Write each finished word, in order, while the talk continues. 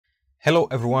Hello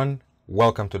everyone,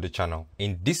 welcome to the channel.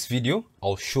 In this video,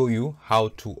 I'll show you how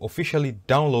to officially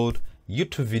download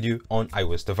YouTube video on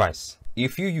iOS device.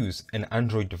 If you use an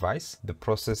Android device, the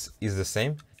process is the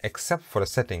same except for the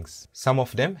settings. Some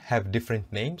of them have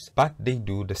different names, but they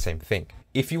do the same thing.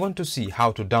 If you want to see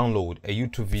how to download a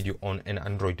YouTube video on an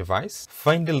Android device,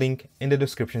 find the link in the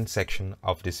description section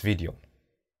of this video.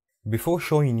 Before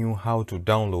showing you how to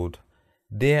download,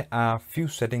 there are a few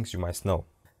settings you must know.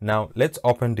 Now let's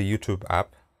open the YouTube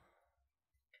app.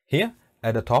 Here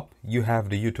at the top you have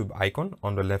the YouTube icon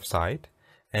on the left side,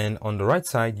 and on the right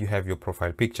side you have your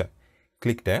profile picture.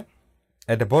 Click there.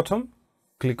 At the bottom,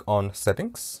 click on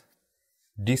settings.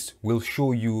 This will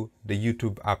show you the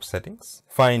YouTube app settings.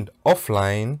 Find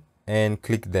offline and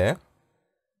click there.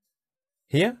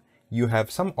 Here you have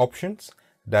some options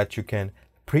that you can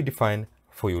predefine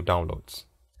for your downloads.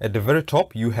 At the very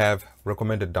top, you have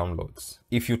recommended downloads.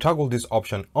 If you toggle this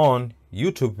option on,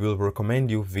 YouTube will recommend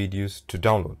you videos to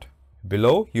download.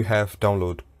 Below, you have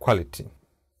download quality.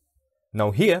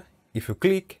 Now here, if you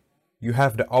click, you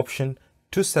have the option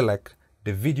to select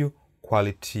the video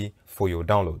quality for your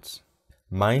downloads.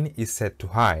 Mine is set to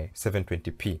high,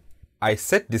 720p. I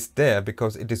set this there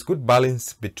because it is good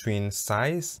balance between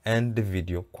size and the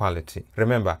video quality.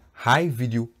 Remember, high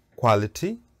video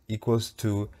quality equals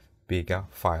to bigger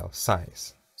file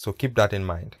size, so keep that in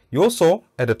mind. You also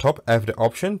at the top have the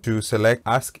option to select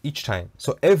ask each time.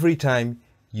 So every time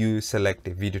you select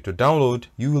a video to download,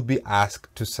 you will be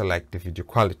asked to select the video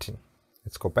quality.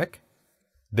 Let's go back.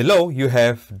 Below you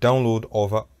have download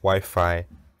over Wi-Fi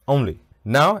only.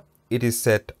 Now it is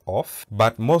set off,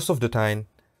 but most of the time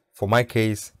for my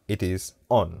case it is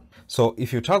on. So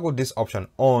if you toggle this option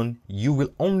on, you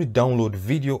will only download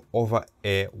video over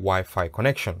a Wi-Fi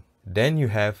connection. Then you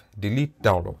have delete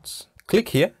downloads. Click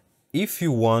here if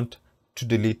you want to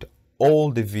delete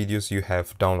all the videos you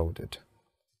have downloaded.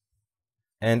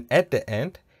 And at the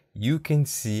end, you can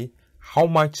see how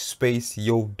much space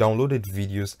your downloaded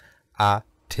videos are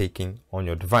taking on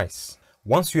your device.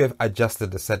 Once you have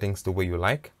adjusted the settings the way you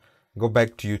like, go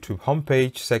back to YouTube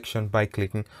homepage section by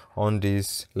clicking on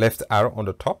this left arrow on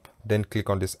the top, then click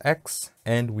on this X,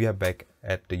 and we are back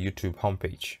at the YouTube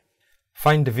homepage.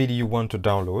 Find the video you want to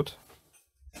download.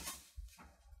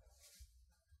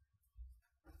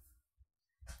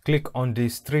 Click on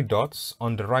these three dots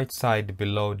on the right side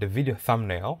below the video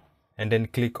thumbnail, and then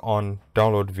click on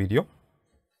download video.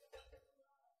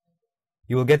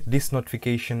 You will get this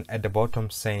notification at the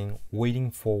bottom saying waiting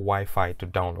for Wi-Fi to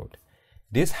download.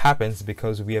 This happens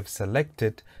because we have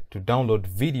selected to download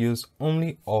videos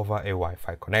only over a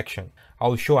Wi-Fi connection.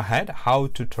 I'll show ahead how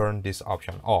to turn this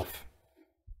option off.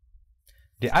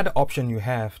 The other option you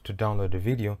have to download the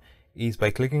video is by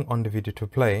clicking on the video to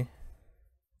play,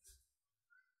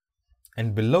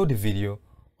 and below the video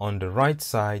on the right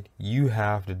side you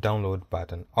have the download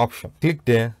button option. Click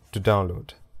there to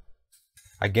download.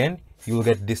 Again, you will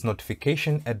get this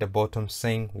notification at the bottom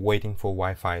saying waiting for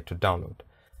Wi-Fi to download.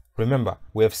 Remember,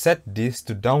 we have set this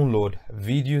to download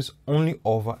videos only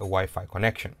over a Wi-Fi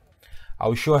connection.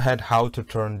 I'll show ahead how to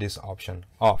turn this option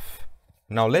off.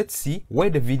 Now let's see where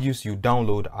the videos you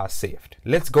download are saved.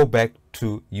 Let's go back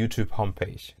to YouTube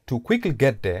homepage. To quickly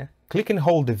get there, click and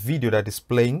hold the video that is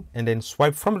playing and then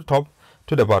swipe from the top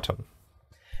to the bottom.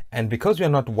 And because we are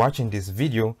not watching this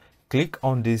video, click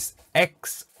on this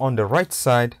X on the right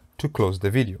side to close the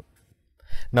video.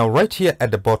 Now right here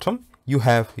at the bottom, you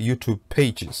have YouTube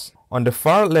pages. On the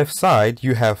far left side,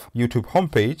 you have YouTube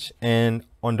homepage, and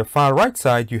on the far right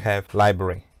side, you have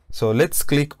library. So let's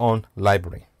click on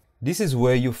library. This is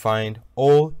where you find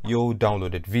all your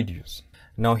downloaded videos.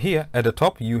 Now here at the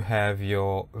top, you have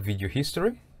your video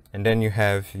history, and then you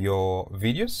have your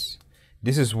videos.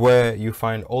 This is where you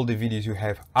find all the videos you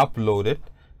have uploaded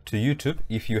to YouTube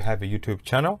if you have a YouTube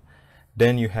channel.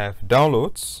 Then you have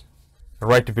downloads.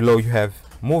 Right below you have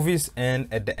movies,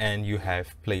 and at the end you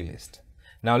have playlist.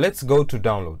 Now let's go to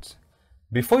downloads.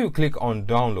 Before you click on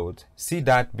downloads, see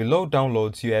that below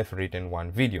downloads you have written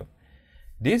one video.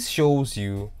 This shows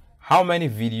you how many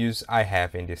videos I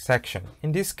have in this section.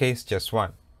 In this case, just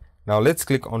one. Now let's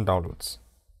click on downloads.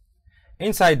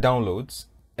 Inside downloads,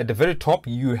 at the very top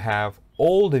you have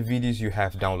all the videos you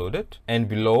have downloaded, and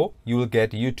below you will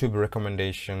get YouTube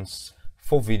recommendations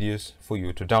for videos for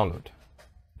you to download.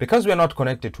 Because we are not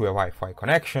connected to a Wi-Fi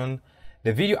connection,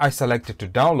 the video I selected to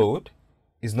download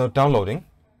is not downloading,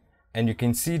 and you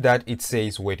can see that it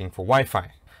says waiting for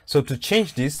Wi-Fi. So to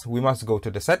change this, we must go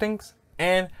to the settings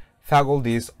and toggle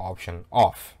this option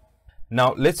off.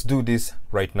 Now let's do this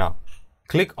right now.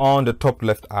 Click on the top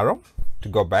left arrow to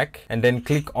go back, and then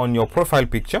click on your profile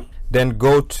picture, then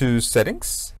go to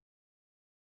settings,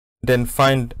 then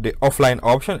find the offline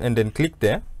option and then click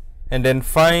there, and then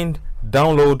find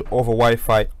download over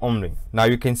Wi-Fi only. Now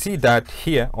you can see that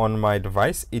here on my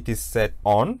device it is set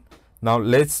on. Now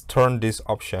let's turn this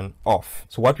option off.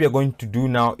 So what we are going to do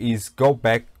now is go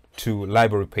back to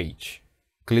library page.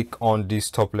 Click on this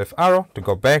top left arrow to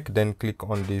go back, then click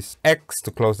on this X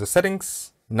to close the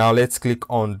settings. Now let's click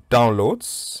on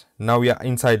downloads. Now we are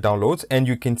inside downloads and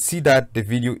you can see that the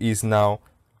video is now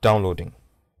downloading.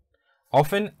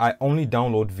 Often I only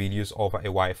download videos over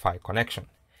a Wi-Fi connection.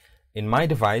 In my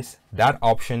device, that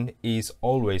option is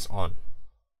always on.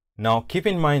 Now keep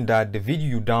in mind that the video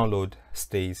you download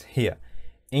stays here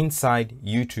inside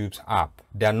YouTube's app.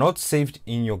 They are not saved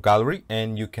in your gallery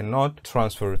and you cannot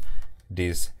transfer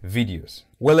these videos.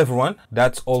 Well everyone,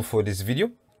 that's all for this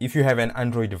video. If you have an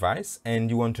Android device and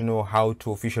you want to know how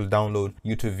to officially download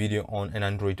YouTube video on an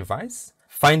Android device,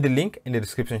 find the link in the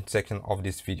description section of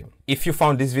this video. If you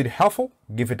found this video helpful,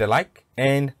 give it a like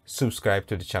and subscribe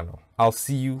to the channel. I'll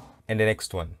see you in the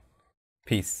next one.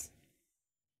 Peace.